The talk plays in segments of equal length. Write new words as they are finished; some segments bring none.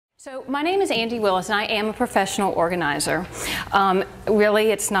So my name is Andy Willis, and I am a professional organizer. Really,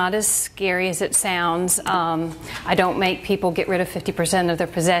 it's not as scary as it sounds. I don't make people get rid of 50% of their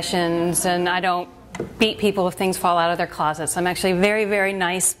possessions, and I don't beat people if things fall out of their closets. I'm actually a very, very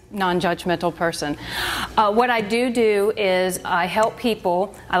nice, non-judgmental person. What I do is I help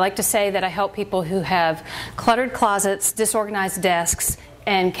people. I like to say that I help people who have cluttered closets, disorganized desks,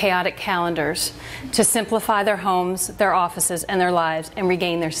 and chaotic calendars to simplify their homes, their offices, and their lives and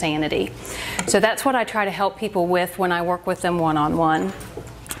regain their sanity. So that's what I try to help people with when I work with them one-on-one.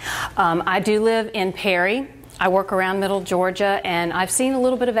 I do live in Perry. I work around Middle Georgia, and I've seen a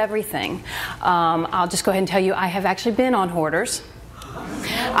little bit of everything. I'll just go ahead and tell you I have actually been on hoarders.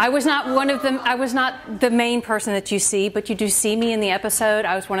 I was not one of them. I was not the main person that you see, but you do see me in the episode.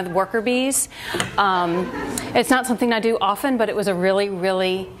 I was one of the worker bees. It's not something I do often, but it was a really,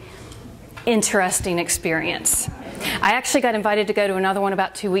 really interesting experience. I actually got invited to go to another one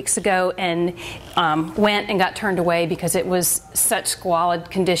about 2 weeks ago and went and got turned away because it was such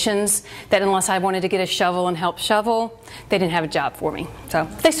squalid conditions that unless I wanted to get a shovel and help shovel, they didn't have a job for me. So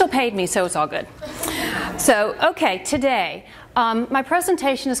they still paid me, so it's all good. So, okay, today, my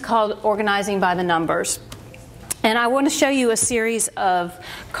presentation is called Organizing by the Numbers. And I want to show you a series of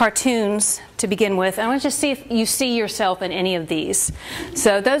cartoons to begin with. And I want to just see if you see yourself in any of these.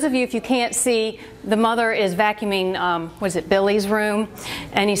 So those of you, if you can't see, the mother is vacuuming, Billy's room.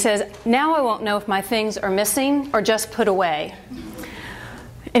 And he says, now I won't know if my things are missing or just put away.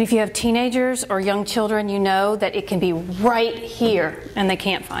 And if you have teenagers or young children, you know that it can be right here and they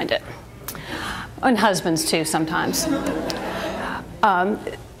can't find it. And husbands too sometimes.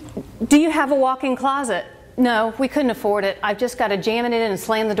 Do you have a walk-in closet? No, we couldn't afford it. I've just got to jam it in and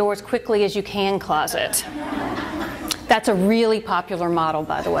slam the door as quickly as you can closet. That's a really popular model,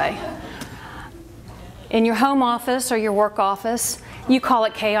 by the way. In your home office or your work office, you call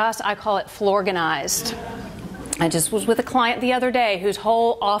it chaos. I call it floorganized. I just was with a client the other day whose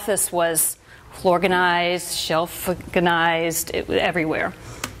whole office was floorganized, shelf-organized, everywhere.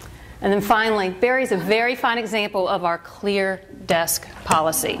 And then finally, Barry's a very fine example of our clear desk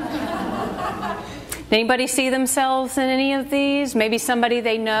policy. Anybody see themselves in any of these? Maybe somebody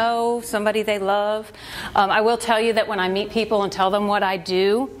they know, somebody they love. I will tell you that when I meet people and tell them what I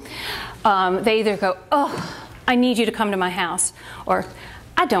do, they either go, oh, I need you to come to my house, or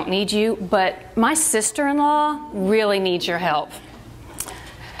I don't need you, but my sister-in-law really needs your help.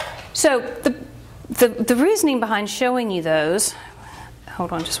 So the reasoning behind showing you those,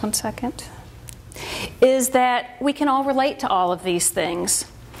 hold on just one second, is that we can all relate to all of these things.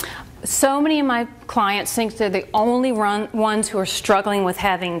 So many of my clients think they're the only ones who are struggling with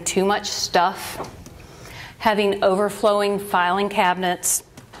having too much stuff, having overflowing filing cabinets,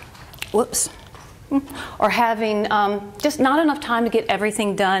 or having just not enough time to get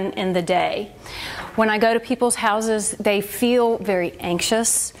everything done in the day. When I go to people's houses, they feel very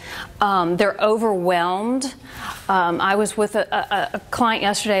anxious. They're overwhelmed. I was with a client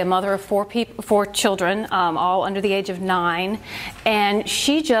yesterday, a mother of four children, all under the age of 9, and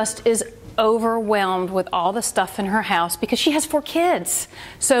she just is overwhelmed with all the stuff in her house because she has 4 kids.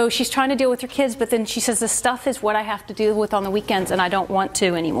 So she's trying to deal with her kids, but then she says, the stuff is what I have to deal with on the weekends, and I don't want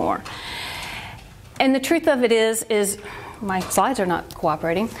to anymore. And the truth of it is my slides are not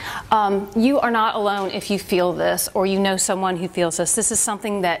cooperating. You are not alone if you feel this or you know someone who feels this. This is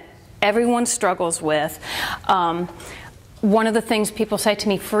something that everyone struggles with. One of the things people say to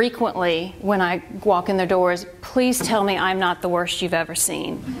me frequently when I walk in their door is, please tell me I'm not the worst you've ever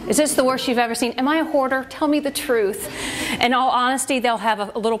seen. Is this the worst you've ever seen? Am I a hoarder? Tell me the truth. In all honesty, they'll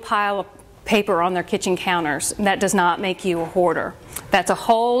have a little pile of paper on their kitchen counters. That does not make you a hoarder. That's a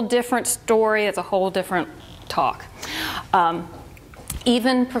whole different story. It's a whole different talk.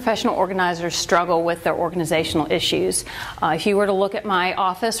 Even professional organizers struggle with their organizational issues. If you were to look at my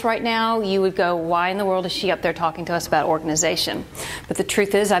office right now, you would go, why in the world is she up there talking to us about organization? But the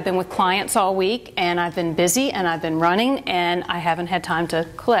truth is, I've been with clients all week, and I've been busy, and I've been running, and I haven't had time to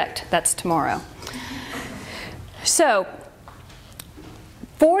collect. That's tomorrow. So,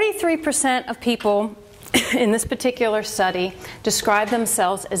 43% of people in this particular study describe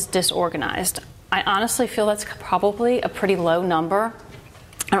themselves as disorganized. I honestly feel that's probably a pretty low number.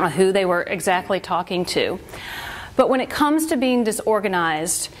 I don't know who they were exactly talking to. But when it comes to being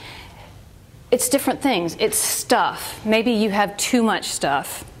disorganized, it's different things. It's stuff. Maybe you have too much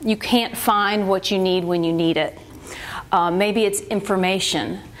stuff. You can't find what you need when you need it. Maybe it's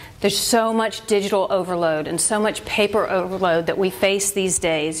information. There's so much digital overload and so much paper overload that we face these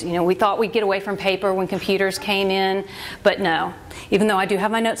days. You know, we thought we'd get away from paper when computers came in, but no. Even though I do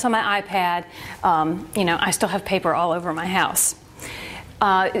have my notes on my iPad, you know, I still have paper all over my house.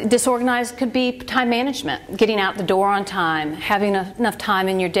 Disorganized could be time management, getting out the door on time, having enough time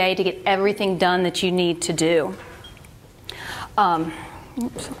in your day to get everything done that you need to do.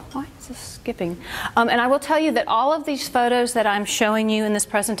 Oops, why is this skipping? And I will tell you that all of these photos that I'm showing you in this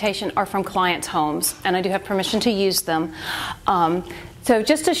presentation are from clients' homes, and I do have permission to use them. So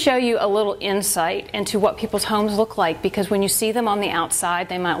just to show you a little insight into what people's homes look like, because when you see them on the outside,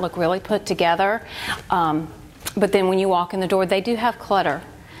 they might look really put together. But then when you walk in the door, they do have clutter.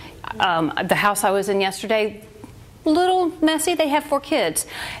 The house I was in yesterday, a little messy. They have 4 kids.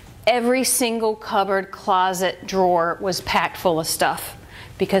 Every single cupboard, closet, drawer was packed full of stuff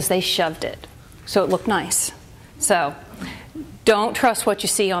because they shoved it. So it looked nice. So don't trust what you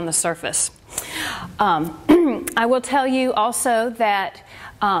see on the surface. I will tell you also that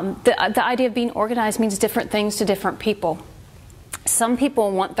the idea of being organized means different things to different people. Some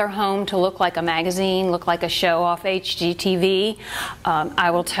people want their home to look like a magazine, look like a show off HGTV.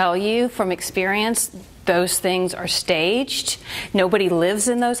 I will tell you from experience, those things are staged. Nobody lives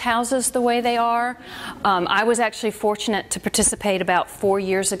in those houses the way they are. I was actually fortunate to participate about 4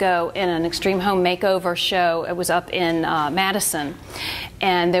 years ago in an extreme home makeover show. It was up in Madison.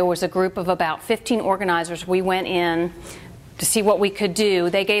 And there was a group of about 15 organizers. We went in to see what we could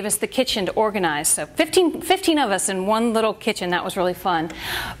do. They gave us the kitchen to organize. So 15 of us in one little kitchen. That was really fun.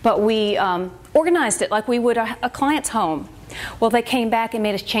 But we organized it like we would a client's home. Well, they came back and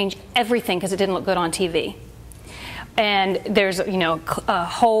made us change everything because it didn't look good on TV. And there's, you know, a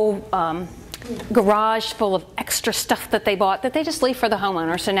whole garage full of extra stuff that they bought that they just leave for the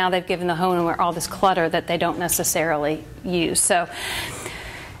homeowner. So now they've given the homeowner all this clutter that they don't necessarily use.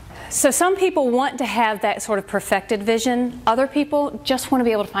 So some people want to have that sort of perfected vision. Other people just want to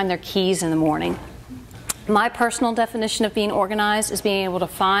be able to find their keys in the morning. My personal definition of being organized is being able to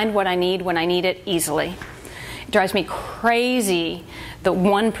find what I need when I need it easily. It drives me crazy the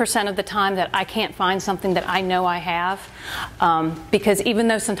 1% of the time that I can't find something that I know I have. Because even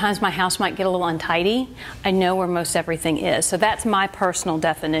though sometimes my house might get a little untidy, I know where most everything is. So that's my personal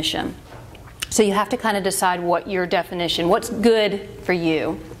definition. So you have to kind of decide what your definition, what's good for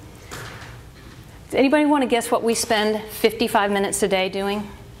you. Does anybody want to guess what we spend 55 minutes a day doing?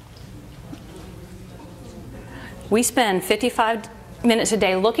 We spend 55 minutes a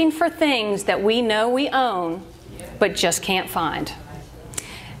day looking for things that we know we own, but just can't find.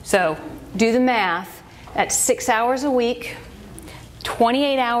 So do the math. That's 6 hours a week,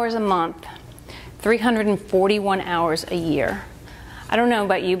 28 hours a month, 341 hours a year. I don't know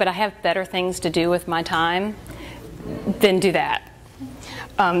about you, but I have better things to do with my time than do that.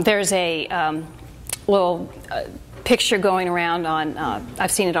 There's a little picture going around on,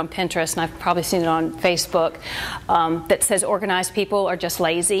 I've seen it on Pinterest and I've probably seen it on Facebook, that says organized people are just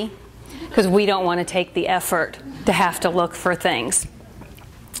lazy because we don't want to take the effort to have to look for things.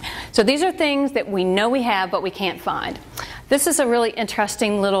 So these are things that we know we have but we can't find. This is a really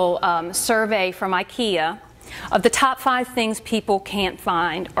interesting little survey from IKEA of the top 5 things people can't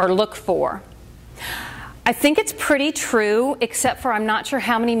find or look for. I think it's pretty true, except for I'm not sure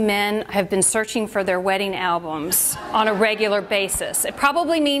how many men have been searching for their wedding albums on a regular basis. It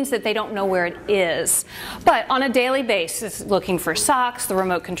probably means that they don't know where it is. But on a daily basis, looking for socks, the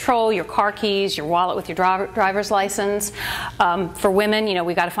remote control, your car keys, your wallet with your driver's license. For women, you know,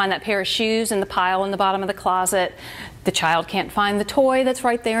 we've got to find that pair of shoes in the pile in the bottom of the closet. The child can't find the toy that's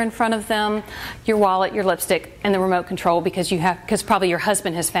right there in front of them, your wallet, your lipstick, and the remote control because probably your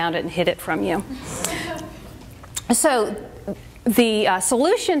husband has found it and hid it from you. So the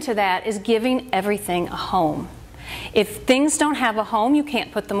solution to that is giving everything a home. If things don't have a home, you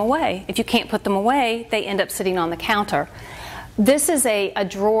can't put them away. If you can't put them away, they end up sitting on the counter. This is a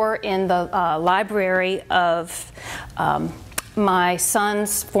drawer in the library of my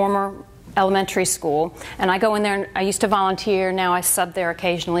son's former elementary school. And I go in there, and I used to volunteer, now I sub there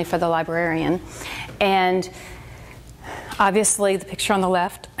occasionally for the librarian. And obviously the picture on the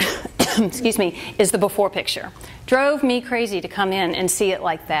left excuse me, is the before picture. Drove me crazy to come in and see it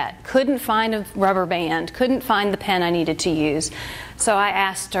like that. Couldn't find a rubber band, couldn't find the pen I needed to use. So I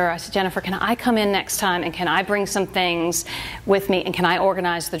asked her, I said, Jennifer, can I come in next time and can I bring some things with me and can I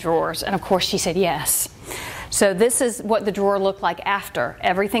organize the drawers? And of course she said yes. So this is what the drawer looked like after.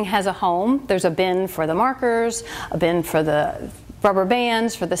 Everything has a home. There's a bin for the markers, a bin for the rubber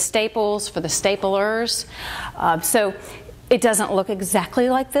bands, for the staples, for the staplers. So it doesn't look exactly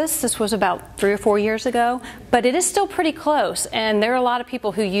like this. This was about 3 or 4 years ago, but it is still pretty close, and there are a lot of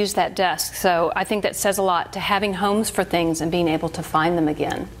people who use that desk, so I think that says a lot to having homes for things and being able to find them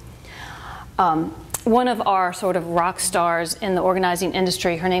again. one of our sort of rock stars in the organizing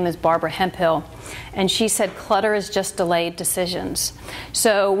industry, her name is Barbara Hemphill, and she said clutter is just delayed decisions.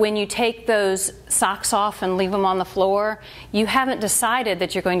 So when you take those socks off and leave them on the floor, you haven't decided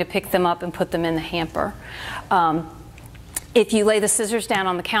that you're going to pick them up and put them in the hamper. If you lay the scissors down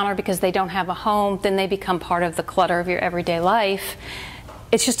on the counter because they don't have a home, then they become part of the clutter of your everyday life.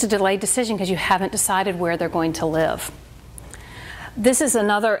 It's just a delayed decision because you haven't decided where they're going to live. This is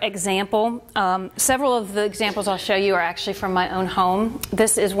another example. Several of the examples I'll show you are actually from my own home.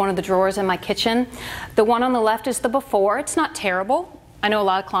 This is one of the drawers in my kitchen. The one on the left is the before. It's not terrible. I know a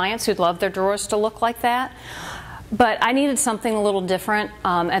lot of clients who'd love their drawers to look like that. But I needed something a little different.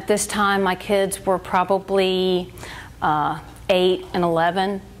 At this time, my kids were probably 8 and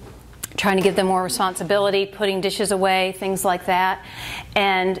 11, trying to give them more responsibility, putting dishes away, things like that.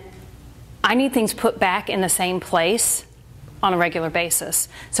 And I need things put back in the same place on a regular basis,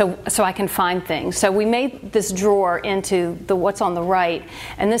 so I can find things. So we made this drawer into what's on the right,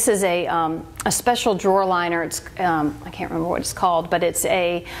 and this is a special drawer liner. It's I can't remember what it's called, but it's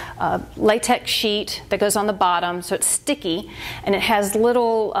a latex sheet that goes on the bottom, so it's sticky, and it has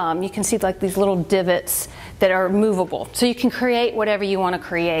little, you can see like these little divots that are movable, so you can create whatever you want to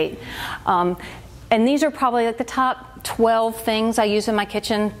create. And these are probably like the top 12 things I use in my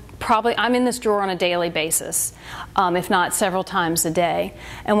kitchen. Probably, I'm in this drawer on a daily basis, if not several times a day.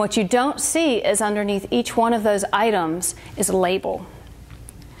 And what you don't see is underneath each one of those items is a label.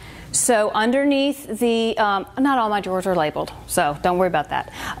 So underneath the, not all my drawers are labeled, so don't worry about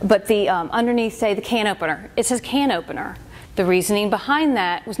that. But the underneath, say, the can opener, it says can opener. The reasoning behind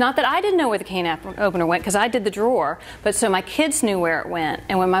that was not that I didn't know where the can opener went, because I did the drawer, but so my kids knew where it went.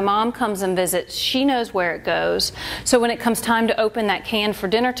 And when my mom comes and visits, she knows where it goes. So when it comes time to open that can for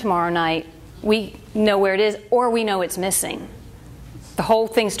dinner tomorrow night, we know where it is, or we know it's missing. The whole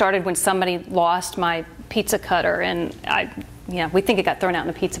thing started when somebody lost my pizza cutter, and we think it got thrown out in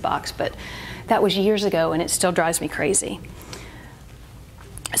a pizza box, but that was years ago, and it still drives me crazy.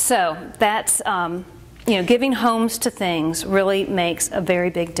 So that's giving homes to things really makes a very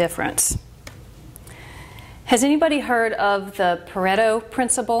big difference. Has anybody heard of the Pareto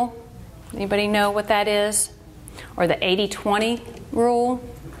principle? Anybody know what that is? Or the 80-20 rule?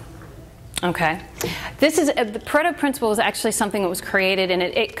 Okay. This is the Pareto principle is actually something that was created, and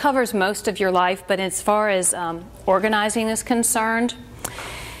it covers most of your life, but as far as organizing is concerned,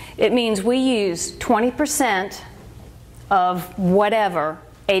 it means we use 20% of whatever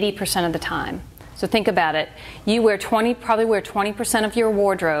 80% of the time. So think about it. You probably wear 20% of your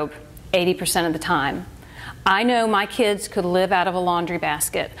wardrobe 80% of the time. I know my kids could live out of a laundry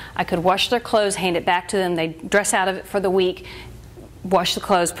basket. I could wash their clothes, hand it back to them. They dress out of it for the week, wash the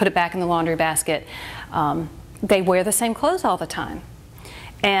clothes, put it back in the laundry basket. They wear the same clothes all the time.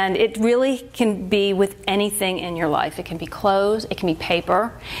 And it really can be with anything in your life. It can be clothes, it can be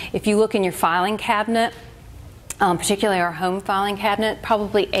paper. If you look in your filing cabinet, particularly our home filing cabinet,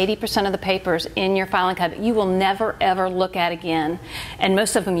 probably 80% of the papers in your filing cabinet you will never ever look at again, and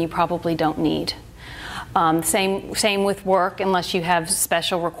most of them you probably don't need. Same with work, unless you have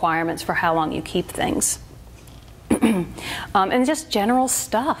special requirements for how long you keep things. And just general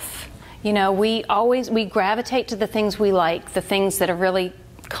stuff. We gravitate to the things we like, the things that are really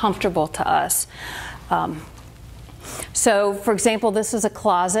comfortable to us. So, for example, this is a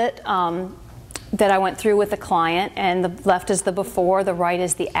closet that I went through with a client, and the left is the before, the right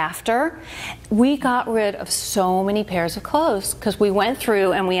is the after. We got rid of so many pairs of clothes because we went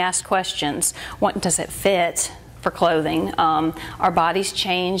through and we asked questions. What does it fit for clothing? Our bodies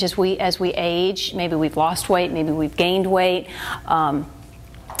change as we age. Maybe we've lost weight, maybe we've gained weight.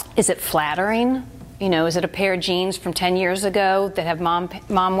 Is it flattering? Is it a pair of jeans from 10 years ago that have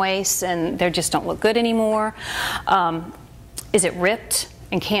mom waists and they just don't look good anymore? Is it ripped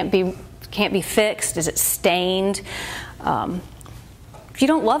and can't be fixed? Is it stained? If you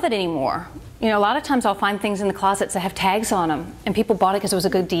don't love it anymore, a lot of times I'll find things in the closets that have tags on them, and people bought it because it was a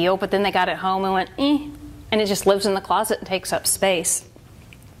good deal, but then they got it home and went, and it just lives in the closet and takes up space.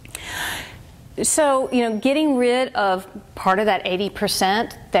 So, getting rid of part of that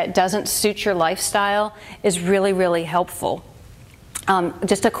 80% that doesn't suit your lifestyle is really, really helpful.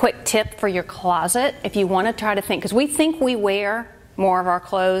 Just a quick tip for your closet, if you want to try to think, because we think we wear more of our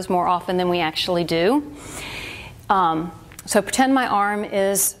clothes more often than we actually do. So pretend my arm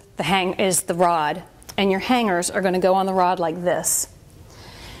is the rod, and your hangers are going to go on the rod like this.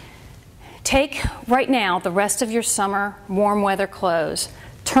 Take right now the rest of your summer warm weather clothes,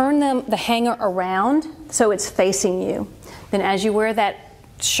 turn the hanger around so it's facing you. Then as you wear that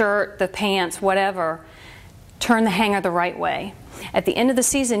shirt, the pants, whatever, turn the hanger the right way. at the end of the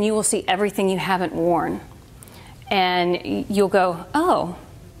season, you will see everything you haven't worn. And you'll go, oh,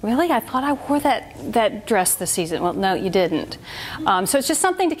 really? I thought I wore that dress this season. Well, no, you didn't. So it's just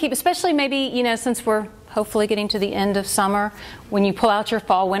something to keep, especially maybe, you know, since we're hopefully getting to the end of summer, when you pull out your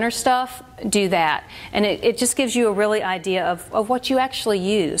fall winter stuff, do that. And it just gives you a really idea of what you actually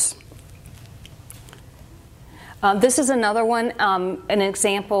use. This is another one, an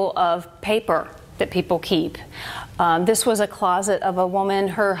example of paper that people keep. This was a closet of a woman.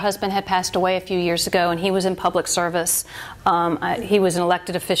 Her husband had passed away a few years ago, and he was in public service. He was an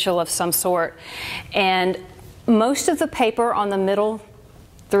elected official of some sort. And most of the paper on the middle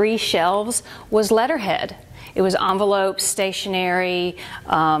 3 shelves was letterhead. It was envelopes, stationery,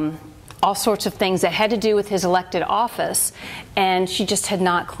 all sorts of things that had to do with his elected office, and she just had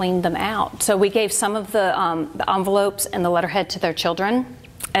not cleaned them out. So we gave some of the envelopes and the letterhead to their children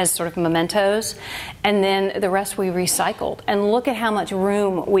as sort of mementos, and then the rest we recycled. And look at how much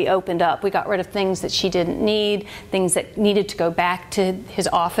room we opened up. We got rid of things that she didn't need, things that needed to go back to his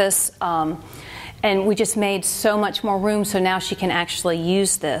office, and we just made so much more room, so now she can actually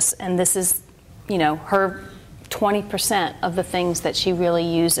use this. And this is, you know, her 20% of the things that she really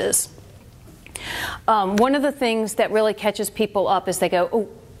uses. One of the things that really catches people up is they go, oh,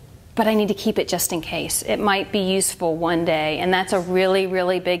 but I need to keep it just in case. It might be useful one day, and that's a really,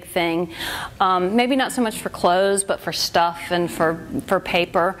 really big thing. Maybe not so much for clothes, but for stuff and for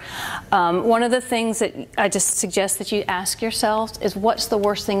paper. One of the things that I just suggest that you ask yourselves is, what's the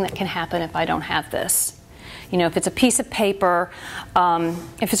worst thing that can happen if I don't have this? You know, if it's a piece of paper,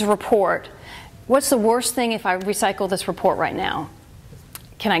 if it's a report, what's the worst thing if I recycle this report right now?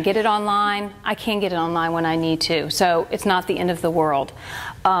 Can I get it online? I can get it online when I need to, so it's not the end of the world.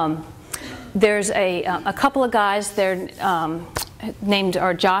 There's a couple of guys there named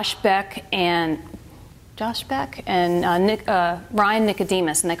Josh Beck and Ryan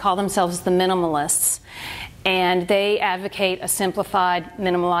Nicodemus, and they call themselves the Minimalists. And they advocate a simplified,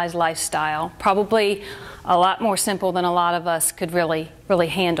 minimalized lifestyle, probably a lot more simple than a lot of us could really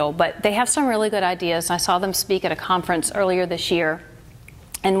handle. But they have some really good ideas. I saw them speak at a conference earlier this year.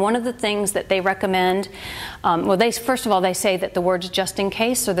 And one of the things that they recommend, first of all, they say that the words "just in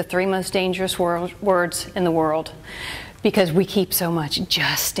case" are the 3 most dangerous words in the world, because we keep so much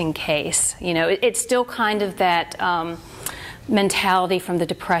just in case. You know, it's still kind of that mentality from the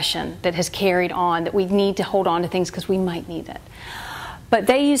Depression that has carried on, that we need to hold on to things because we might need it. But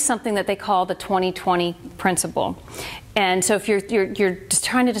they use something that they call the 20-20 principle. And so if you're just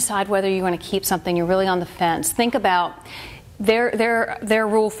trying to decide whether you want to keep something, you're really on the fence, think about their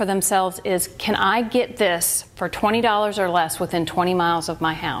rule for themselves is, can I get this for $20 or less within 20 miles of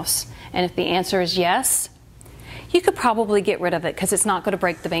my house? And if the answer is yes, you could probably get rid of it because it's not going to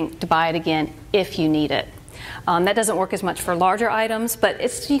break the bank to buy it again if you need it. That doesn't work as much for larger items, but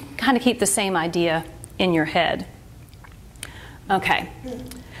you can kind of keep the same idea in your head. Okay,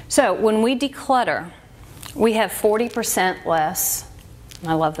 so when we declutter, we have 40% less, and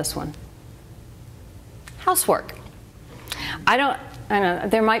I love this one, housework. I don't know,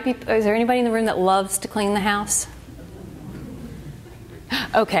 there might be, is there anybody in the room that loves to clean the house?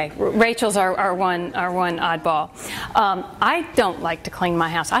 Okay, Rachel's our one oddball. I don't like to clean my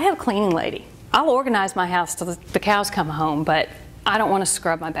house. I have a cleaning lady. I'll organize my house till the cows come home, but I don't want to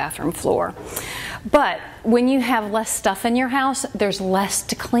scrub my bathroom floor. But when you have less stuff in your house, there's less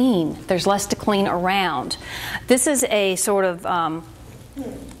to clean. There's less to clean around. This is a sort of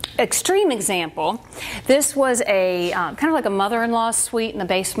extreme example. This was a kind of like a mother-in-law suite in the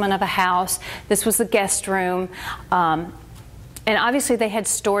basement of a house. This was the guest room. And obviously they had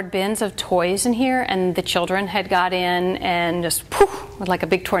stored bins of toys in here, and the children had got in and just poof, like a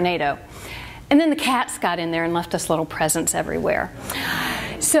big tornado. And then the cats got in there and left us little presents everywhere.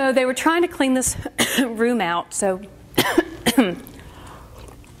 So they were trying to clean this room out so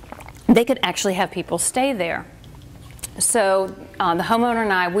they could actually have people stay there. So the homeowner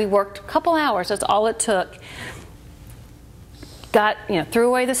and I, we worked a couple hours, that's all it took. Threw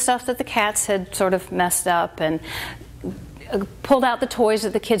away the stuff that the cats had sort of messed up, and pulled out the toys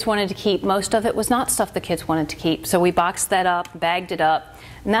that the kids wanted to keep. Most of it was not stuff the kids wanted to keep. So we boxed that up, bagged it up,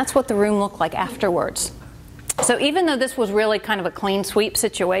 and that's what the room looked like afterwards. So even though this was really kind of a clean sweep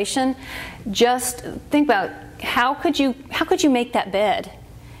situation, just think about how could you make that bed?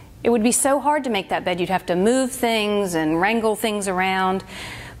 It would be so hard to make that bed. You'd have to move things and wrangle things around.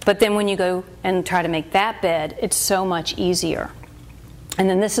 But then when you go and try to make that bed, it's so much easier. And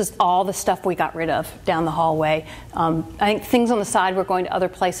then this is all the stuff we got rid of down the hallway. I think things on the side were going to other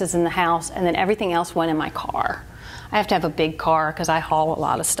places in the house, and then everything else went in my car. I have to have a big car because I haul a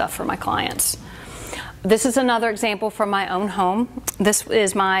lot of stuff for my clients. This is another example from my own home. This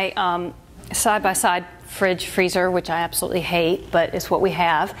is my side-by-side fridge freezer, which I absolutely hate, but it's what we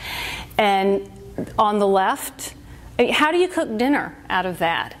have. And on the left, how do you cook dinner out of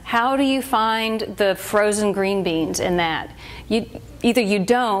that? How do you find the frozen green beans in that? Either you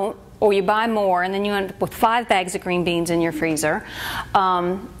don't, or you buy more, and then you end up with 5 bags of green beans in your freezer,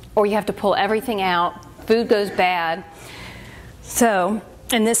 or you have to pull everything out. Food goes bad. So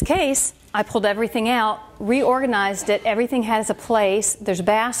in this case, I pulled everything out, reorganized it. Everything has a place. There's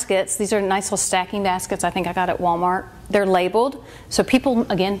baskets. These are nice little stacking baskets I think I got at Walmart. They're labeled, so people,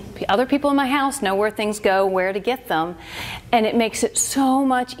 again, other people in my house know where things go, where to get them, and it makes it so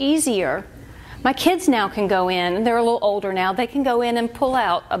much easier. My kids now can go in, and they're a little older now, they can go in and pull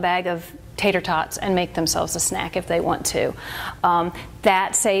out a bag of tater tots and make themselves a snack if they want to.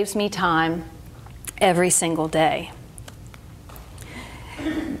 That saves me time every single day.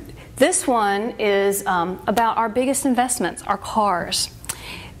 This one is about our biggest investments, our cars.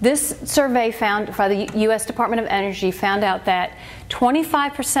 This survey found by the U.S. Department of Energy found out that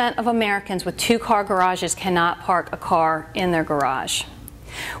 25% of Americans with 2-car garages cannot park a car in their garage,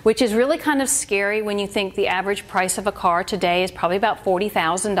 which is really kind of scary when you think the average price of a car today is probably about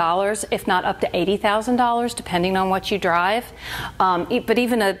 $40,000, if not up to $80,000, depending on what you drive. But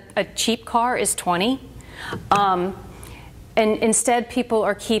even a cheap car is $20,000. And instead, people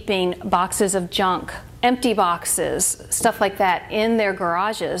are keeping boxes of junk, empty boxes, stuff like that in their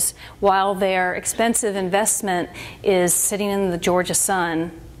garages, while their expensive investment is sitting in the Georgia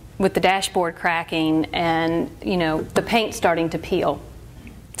sun with the dashboard cracking and, you know, the paint starting to peel.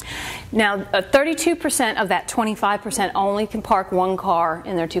 Now, 32% of that 25% only can park 1 car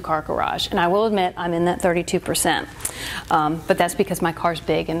in their 2-car garage. And I will admit I'm in that 32%. But that's because my car's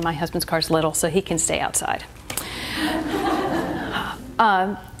big and my husband's car's little, so he can stay outside.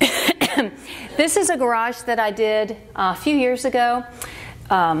 This is a garage that I did a few years ago.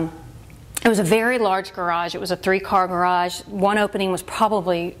 It was a very large garage. It was a 3-car garage. One opening was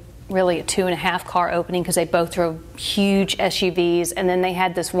probably really a 2.5-car opening because they both drove huge SUVs, and then they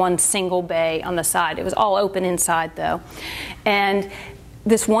had this one single bay on the side. It was all open inside though. And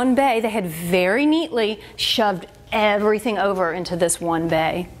this one bay, they had very neatly shoved everything over into this one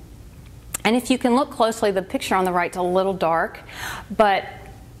bay. And if you can look closely, the picture on the right is a little dark, but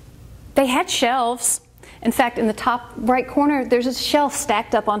they had shelves. In fact, in the top right corner, there's a shelf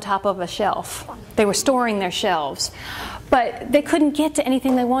stacked up on top of a shelf. They were storing their shelves. But they couldn't get to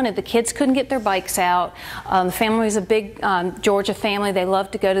anything they wanted. The kids couldn't get their bikes out. The family was a big Georgia family. They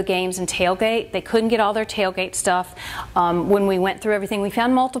loved to go to games and tailgate. They couldn't get all their tailgate stuff. When we went through everything, we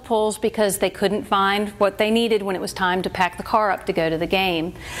found multiples because they couldn't find what they needed when it was time to pack the car up to go to the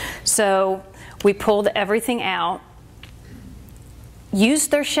game. So we pulled everything out,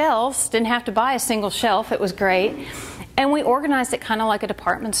 used their shelves, didn't have to buy a single shelf. It was great. And we organized it kind of like a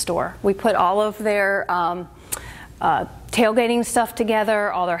department store. We put all of their tailgating stuff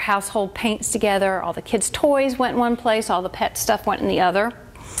together, all their household paints together, all the kids' toys went in one place, all the pet stuff went in the other.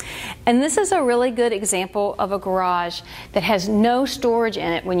 And this is a really good example of a garage that has no storage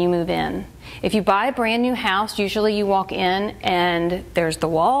in it when you move in. If you buy a brand new house, usually you walk in and there's the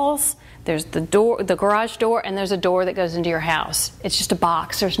walls, there's the door, the garage door, and there's a door that goes into your house. It's just a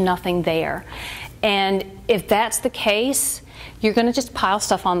box, there's nothing there. And if that's the case, you're going to just pile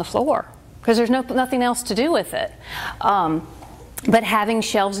stuff on the floor, because there's nothing else to do with it. But having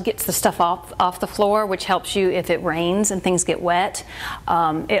shelves gets the stuff off the floor, which helps you if it rains and things get wet.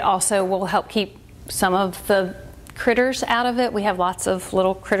 It also will help keep some of the critters out of it. We have lots of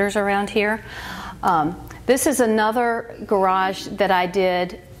little critters around here. This is another garage that I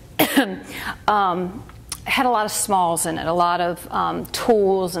did. Had a lot of smalls in it, a lot of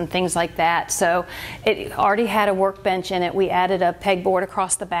tools and things like that. So it already had a workbench in it. We added a pegboard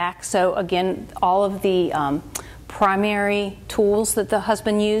across the back. So again, all of the primary tools that the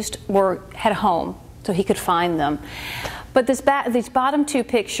husband used had a home, so he could find them. But these bottom 2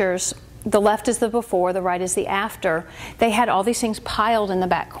 pictures, the left is the before, the right is the after, they had all these things piled in the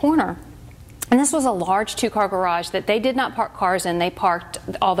back corner. And this was a large 2-car garage that they did not park cars in. They parked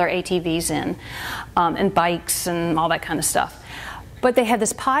all their ATVs in, and bikes and all that kind of stuff. But they had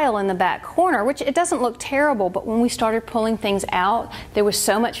this pile in the back corner, which it doesn't look terrible, but when we started pulling things out, there was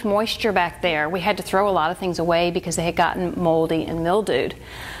so much moisture back there. We had to throw a lot of things away because they had gotten moldy and mildewed.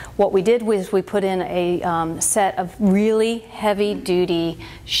 What we did was we put in a set of really heavy-duty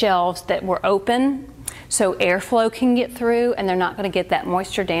shelves that were open, so airflow can get through and they're not going to get that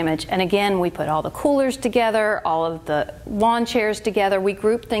moisture damage. And again, we put all the coolers together, all of the lawn chairs together. We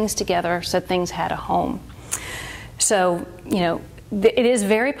grouped things together so things had a home. So, you know, it is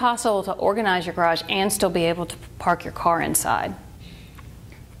very possible to organize your garage and still be able to park your car inside.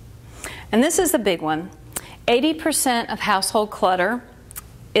 And this is the big one. 80% of household clutter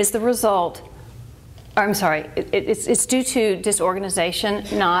is the result, or I'm sorry, it's due to disorganization,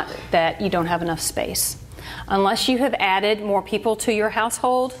 not that you don't have enough space. Unless you have added more people to your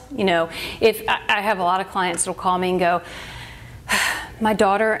household, you know, if I have a lot of clients that will call me and go, my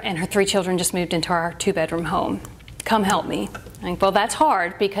daughter and her 3 children just moved into our 2-bedroom home. Come help me. I think, well, that's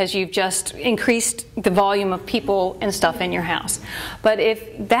hard because you've just increased the volume of people and stuff in your house. But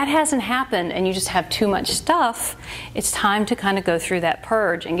if that hasn't happened and you just have too much stuff, it's time to kind of go through that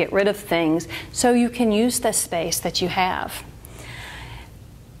purge and get rid of things so you can use the space that you have.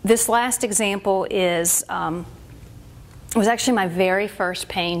 This last example is was actually my very first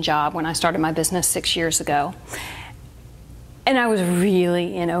paying job when I started my business 6 years ago. And I was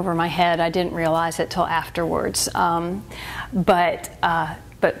really in over my head. I didn't realize it till afterwards. But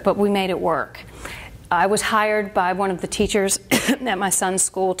we made it work. I was hired by one of the teachers at my son's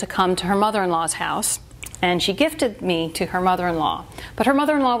school to come to her mother-in-law's house, and she gifted me to her mother-in-law. But her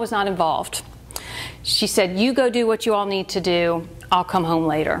mother-in-law was not involved. She said, you go do what you all need to do. I'll come home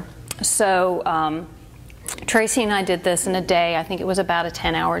later. So Tracy and I did this in a day. I think it was about a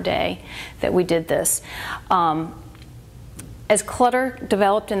 10-hour day that we did this. As clutter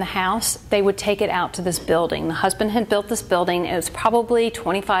developed in the house, they would take it out to this building. The husband had built this building. It was probably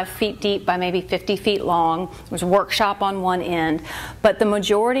 25 feet deep by maybe 50 feet long. There was a workshop on one end. But the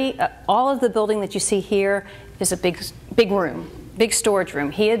majority, all of the building that you see here is a big room, big storage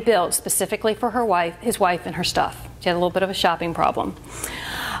room. He had built specifically for his wife and her stuff. She had a little bit of a shopping problem.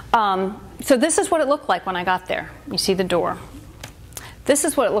 So this is what it looked like when I got there. You see the door. This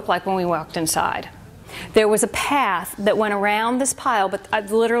is what it looked like when we walked inside. There was a path that went around this pile, but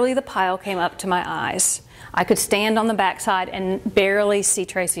literally the pile came up to my eyes. I could stand on the back side and barely see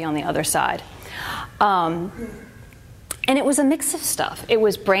Tracy on the other side. And it was a mix of stuff. It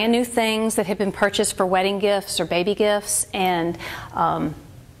was brand new things that had been purchased for wedding gifts or baby gifts and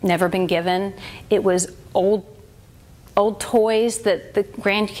never been given. It was old toys that the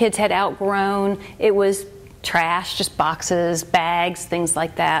grandkids had outgrown. It was trash, just boxes, bags, things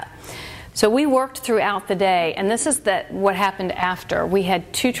like that. So we worked throughout the day, and this is what happened after. We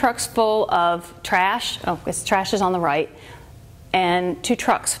had 2 trucks full of trash. Oh, trash is on the right. And 2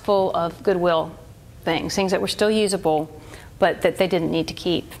 trucks full of Goodwill things that were still usable, but that they didn't need to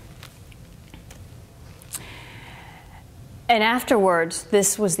keep. And afterwards,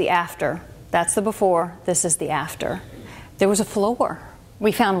 this was the after. That's the before, this is the after. There was a floor.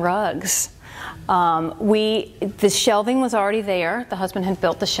 We found rugs. The shelving was already there. The husband had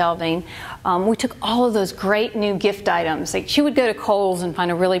built the shelving. We took all of those great new gift items. Like she would go to Kohl's and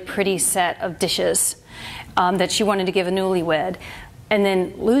find a really pretty set of dishes that she wanted to give a newlywed and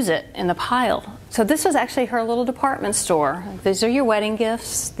then lose it in the pile. So this was actually her little department store. These are your wedding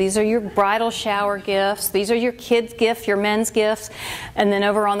gifts. These are your bridal shower gifts. These are your kids' gifts, your men's gifts. And then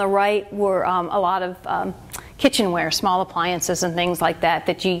over on the right were a lot of kitchenware, small appliances and things like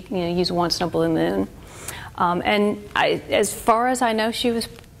that you use once in a blue moon. And as far as I know, she was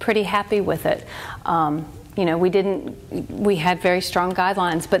pretty happy with it. We had very strong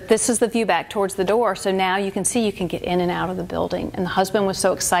guidelines, but this is the view back towards the door, so now you can see you can get in and out of the building. And the husband was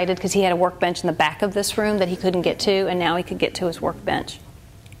so excited because he had a workbench in the back of this room that he couldn't get to, and now he could get to his workbench.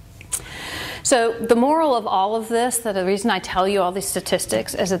 So the moral of all of this, that the reason I tell you all these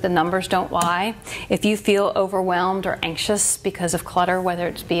statistics is that the numbers don't lie. If you feel overwhelmed or anxious because of clutter, whether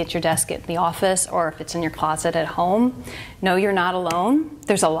it's be at your desk at the office or if it's in your closet at home, know you're not alone.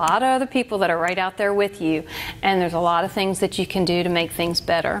 There's a lot of other people that are right out there with you, and there's a lot of things that you can do to make things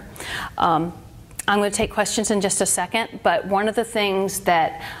better. I'm going to take questions in just a second, but one of the things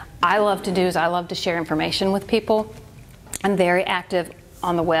that I love to do is I love to share information with people. I'm very active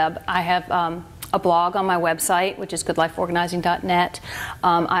on the web. I have a blog on my website, which is goodlifeorganizing.net.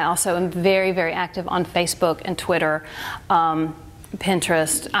 I also am very, very active on Facebook and Twitter,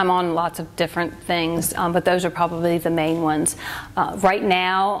 Pinterest. I'm on lots of different things, but those are probably the main ones. Right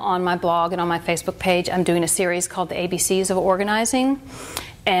now on my blog and on my Facebook page, I'm doing a series called The ABCs of Organizing.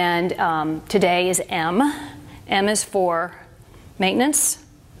 And today is M. M is for maintenance,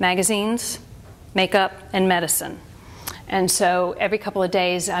 magazines, makeup, and medicine. And so every couple of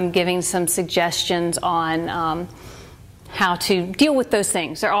days I'm giving some suggestions on how to deal with those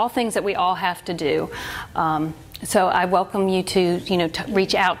things. They're all things that we all have to do. So I welcome you to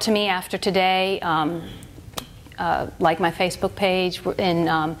reach out to me after today, like my Facebook page.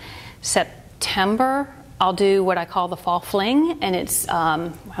 In September I'll do what I call the fall fling, and it's,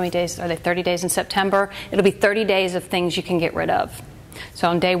 how many days are they, 30 days in September? It'll be 30 days of things you can get rid of. So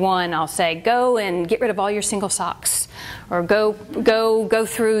on day one, I'll say, go and get rid of all your single socks, or go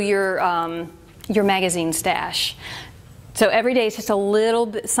through your magazine stash. So every day is just a little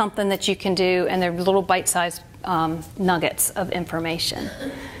bit something that you can do, and they're little bite-sized nuggets of information.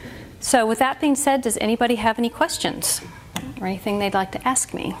 So with that being said, does anybody have any questions or anything they'd like to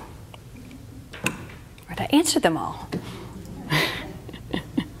ask me? Or did I answer them all?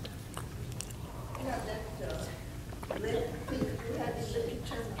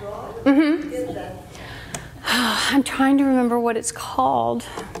 I'm trying to remember what it's called.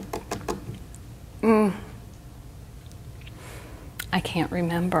 I can't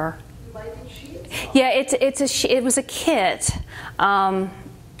remember. Yeah, it was a kit.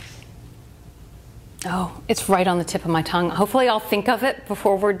 Oh, it's right on the tip of my tongue. Hopefully I'll think of it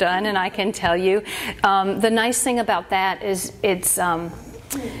before we're done and I can tell you. The nice thing about that is it's,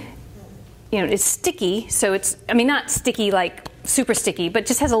 it's sticky. So it's, not sticky like super sticky, but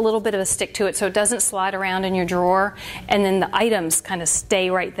just has a little bit of a stick to it so it doesn't slide around in your drawer. And then the items kind of stay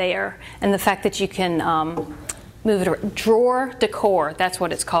right there. And the fact that you can move it around. Drawer Decor, that's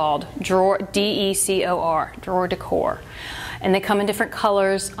what it's called. Drawer, D-E-C-O-R, Drawer Decor. And they come in different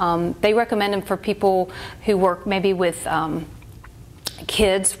colors. They recommend them for people who work maybe with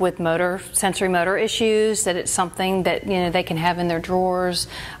kids with sensory motor issues, that it's something that they can have in their drawers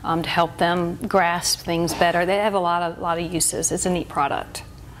to help them grasp things better. They have a lot of uses. It's a neat product.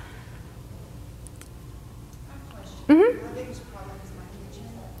 My biggest problem is my kitchen.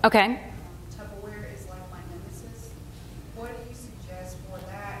 Okay. Tupperware is like my nemesis. What do you suggest for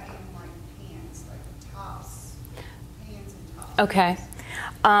that and like pans, like tops, pans and tops? Okay.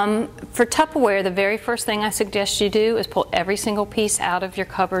 For Tupperware, the very first thing I suggest you do is pull every single piece out of your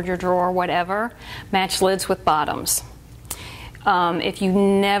cupboard, your drawer, whatever. Match lids with bottoms. If you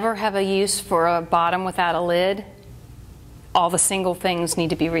never have a use for a bottom without a lid, all the single things need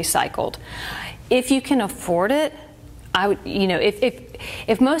to be recycled. If you can afford it, I would,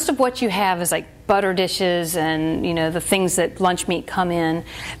 if most of what you have is like butter dishes and the things that lunch meat come in,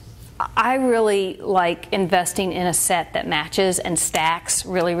 I really like investing in a set that matches and stacks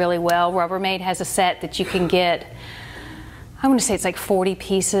really, really well. Rubbermaid has a set that you can get, I want to say it's like 40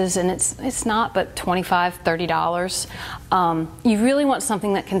 pieces, and it's not but $25, $30. You really want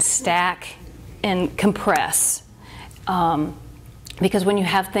something that can stack and compress. Because when you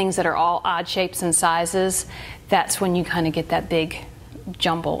have things that are all odd shapes and sizes, that's when you kind of get that big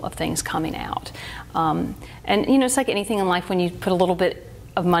jumble of things coming out. And it's like anything in life, when you put a little bit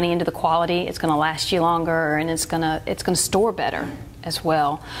of money into the quality, it's going to last you longer, and it's going to store better as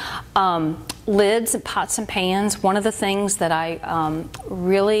well. Lids and pots and pans. One of the things that I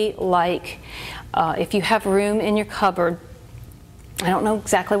really like, if you have room in your cupboard, I don't know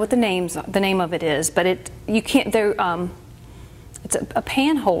exactly what the name of it is, but it's a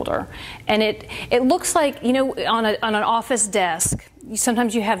pan holder, and it looks like on an office desk.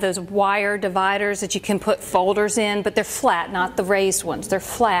 Sometimes you have those wire dividers that you can put folders in, but they're flat, not the raised ones. They're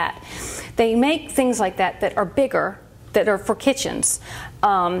flat. They make things like that are bigger, that are for kitchens.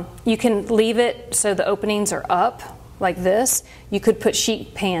 You can leave it so the openings are up like this. You could put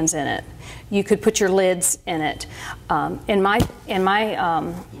sheet pans in it. You could put your lids in it. In my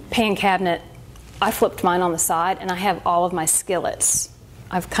pan cabinet, I flipped mine on the side, and I have all of my skillets.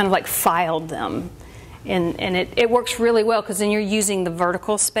 I've kind of like filed them. And it works really well, because then you're using the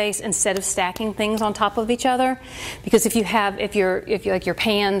vertical space instead of stacking things on top of each other. Because if your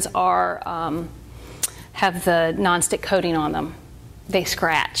pans are have the nonstick coating on them, they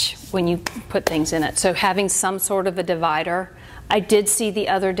scratch when you put things in it. So having some sort of a divider. I did see the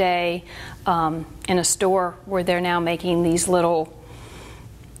other day in a store where they're now making these little,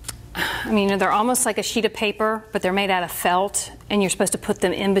 they're almost like a sheet of paper, but they're made out of felt, and you're supposed to put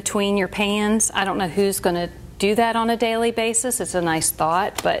them in between your pans. I don't know who's going to do that on a daily basis. It's a nice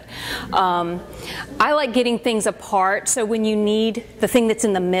thought, but I like getting things apart, so when you need the thing that's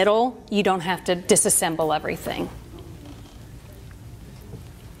in the middle, you don't have to disassemble everything.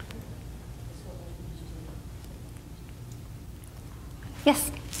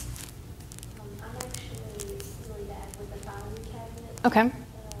 Yes? I'm actually really bad with the filing cabinet. Okay. I've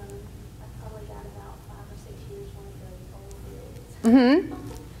probably got about 5 or 6 years worth of old bills Mm-hmm.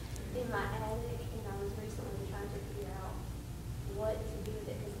 in my attic, and I was recently trying to figure out what to do with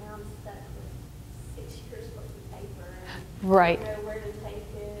it, because now I'm stuck with 6 years worth of paper, and Right. I don't know where to take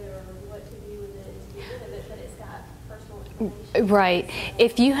it or what to do with it to get rid of it, but it's got personal information. Right.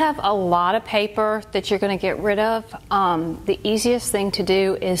 If you have a lot of paper that you're going to get rid of, the easiest thing to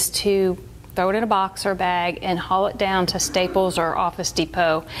do is to throw it in a box or a bag, and haul it down to Staples or Office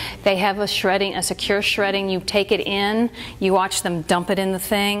Depot. They have a secure shredding. You take it in, you watch them dump it in the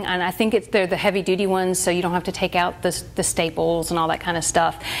thing, and I think they're the heavy-duty ones, so you don't have to take out the staples and all that kind of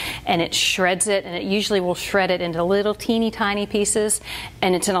stuff. And it shreds it, and it usually will shred it into little teeny tiny pieces,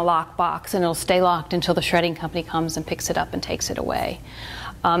 and it's in a lock box, and it'll stay locked until the shredding company comes and picks it up and takes it away.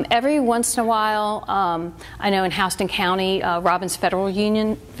 Every once in a while, I know in Houston County, Robbins Federal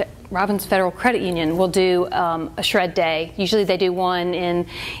Credit Union will do a shred day. Usually they do one in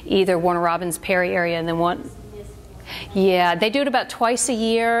either Warner Robins Perry area and then one. Yeah, they do it about twice a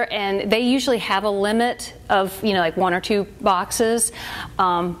year, and they usually have a limit of, like 1 or 2 boxes.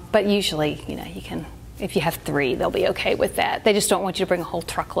 But usually, you can, if you have 3, they'll be okay with that. They just don't want you to bring a whole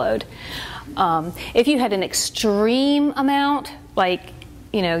truckload. If you had an extreme amount, like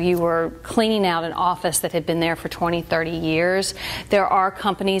you were cleaning out an office that had been there for 20, 30 years, there are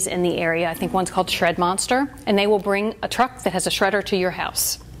companies in the area, I think one's called Shred Monster, and they will bring a truck that has a shredder to your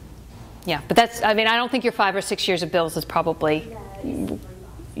house. Yeah, but I don't think your 5 or 6 years of bills is probably,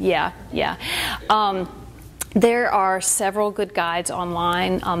 yeah. There are several good guides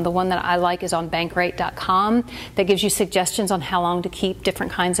online. The one that I like is on Bankrate.com that gives you suggestions on how long to keep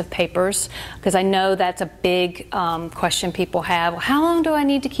different kinds of papers, because I know that's a big question people have. How long do I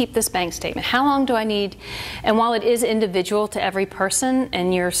need to keep this bank statement? How long do I need? And while it is individual to every person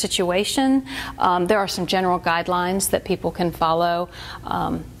and your situation, there are some general guidelines that people can follow.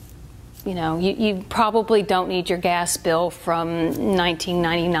 You probably don't need your gas bill from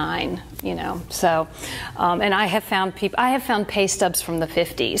 1999, so, and I have found pay stubs from the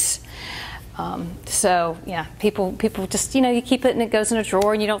 50s. So yeah, people just, you keep it and it goes in a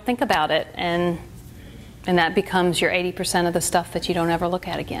drawer and you don't think about it, and that becomes your 80% of the stuff that you don't ever look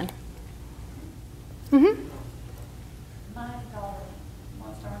at again. Mm-hmm. My daughter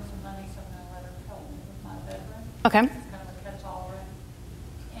wants to earn some money, so I'm going to let her help me with my bedroom. Okay. It's kind of a catch-all room.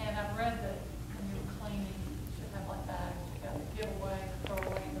 And I've read that when you're cleaning, you should have like bags you got to give away, throw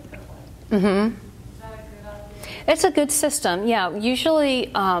away, and put away. Mm-hmm. Is that a good idea? It's a good system. Yeah,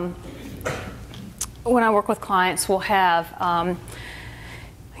 usually when I work with clients, we'll have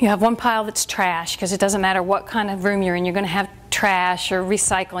you have one pile that's trash, because it doesn't matter what kind of room you're in, you're going to have trash or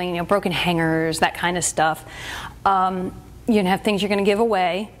recycling, broken hangers, that kind of stuff. You're going to have things you're going to give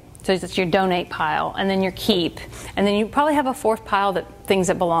away, so that's your donate pile, and then your keep, and then you probably have a 4th pile things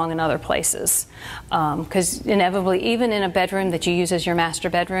that belong in other places, because inevitably, even in a bedroom that you use as your master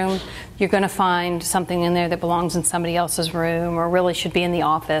bedroom, you're going to find something in there that belongs in somebody else's room or really should be in the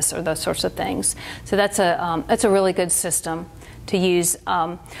office, or those sorts of things. So that's a really good system to use.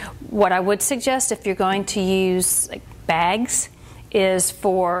 What I would suggest, if you're going to use bags, is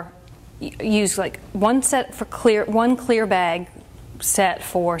use one clear bag set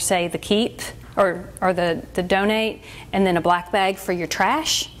for, say, the keep or the donate, and then a black bag for your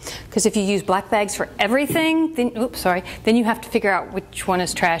trash. Because if you use black bags for everything, then you have to figure out which one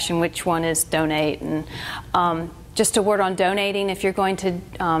is trash and which one is donate. And just a word on donating: if you're going to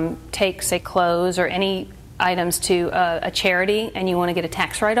take, say, clothes or any items to a charity and you want to get a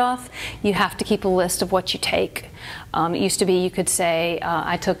tax write-off, you have to keep a list of what you take. It used to be you could say,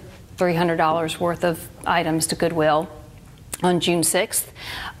 I took $300 worth of items to Goodwill on June 6th.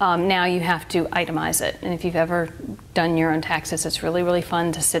 Now you have to itemize it. And if you've ever done your own taxes, it's really, really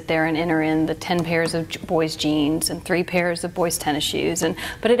fun to sit there and enter in the 10 pairs of boys' jeans and 3 pairs of boys' tennis shoes.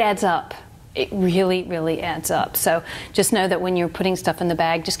 But it adds up. It really, really adds up. So just know that when you're putting stuff in the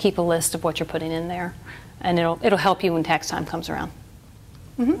bag, just keep a list of what you're putting in there. And it'll help you when tax time comes around.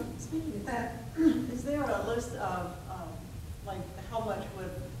 Mm-hmm. Speaking of that, is there a list of how much would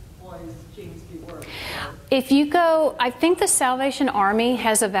boys' jeans be worth? If you go, I think the Salvation Army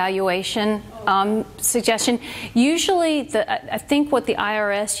has a valuation suggestion. Usually, I think what the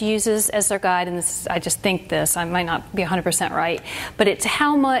IRS uses as their guide, and I just think this, I might not be 100% right, but it's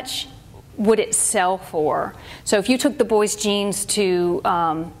how much would it sell for. So if you took the boys' jeans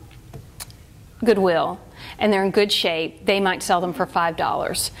to Goodwill, and they're in good shape, they might sell them for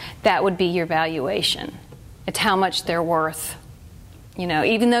 $5. That would be your valuation. It's how much they're worth.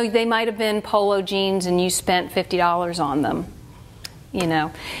 Even though they might have been polo jeans and you spent $50 on them,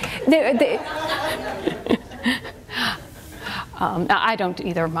 I don't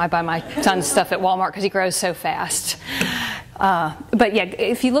either. I buy my son's stuff at Walmart because he grows so fast. But yeah,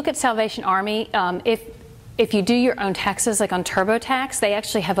 if you look at Salvation Army, if you do your own taxes, like on TurboTax, they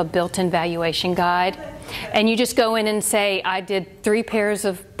actually have a built-in valuation guide. And you just go in and say, I did 3 pairs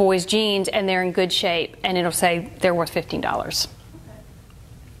of boys' jeans and they're in good shape. And it'll say they're worth $15.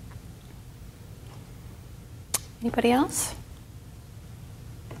 Anybody else?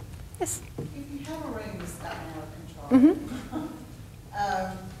 Yes. If you have a room that's gotten out of control,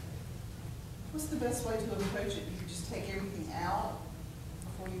 what's the best way to approach it? Do you just take everything out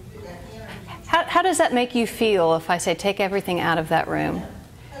before you put it back in? Or do you How does that make you feel if I say take everything out of that room?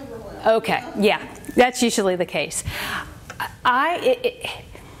 overwhelm? Okay, yeah, that's usually the case.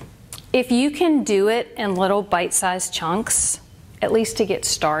 If you can do it in little bite-sized chunks, at least to get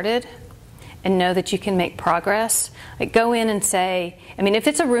started, and know that you can make progress, like go in and say, I mean, if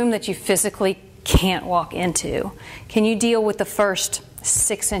it's a room that you physically can't walk into, can you deal with the first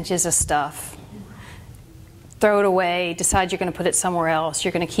 6 inches of stuff? Throw it away, decide you're going to put it somewhere else.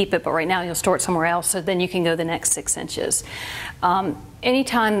 You're going to keep it, but right now you'll store it somewhere else, so then you can go the next 6 inches.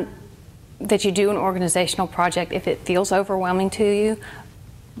 Anytime that you do an organizational project, if it feels overwhelming to you,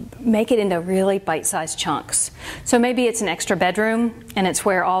 make it into really bite-sized chunks. So maybe it's an extra bedroom and it's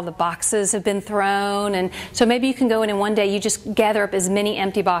where all the boxes have been thrown, and so maybe you can go in and one day you just gather up as many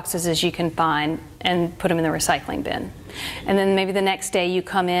empty boxes as you can find and put them in the recycling bin. And then maybe the next day you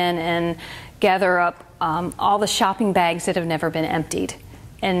come in and gather up all the shopping bags that have never been emptied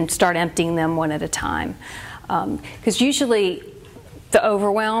and start emptying them one at a time. Because usually the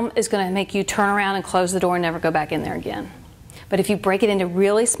overwhelm is going to make you turn around and close the door and never go back in there again. But if you break it into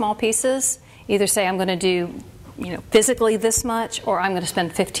really small pieces, either say I'm going to do, physically this much, or I'm going to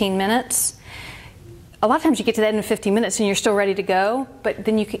spend 15 minutes. A lot of times you get to the end of 15 minutes and you're still ready to go, but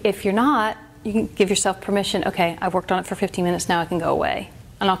then if you're not, you can give yourself permission, okay, I've worked on it for 15 minutes, now I can go away.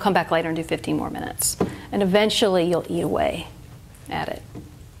 And I'll come back later and do 15 more minutes. And eventually you'll eat away at it.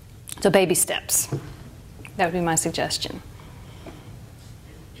 So baby steps. That would be my suggestion.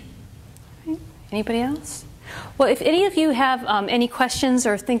 Anybody else? Well, if any of you have any questions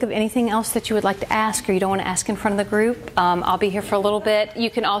or think of anything else that you would like to ask or you don't want to ask in front of the group, I'll be here for a little bit. You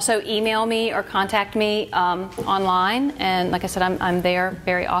can also email me or contact me online. And like I said, I'm there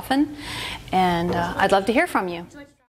very often. And I'd love to hear from you.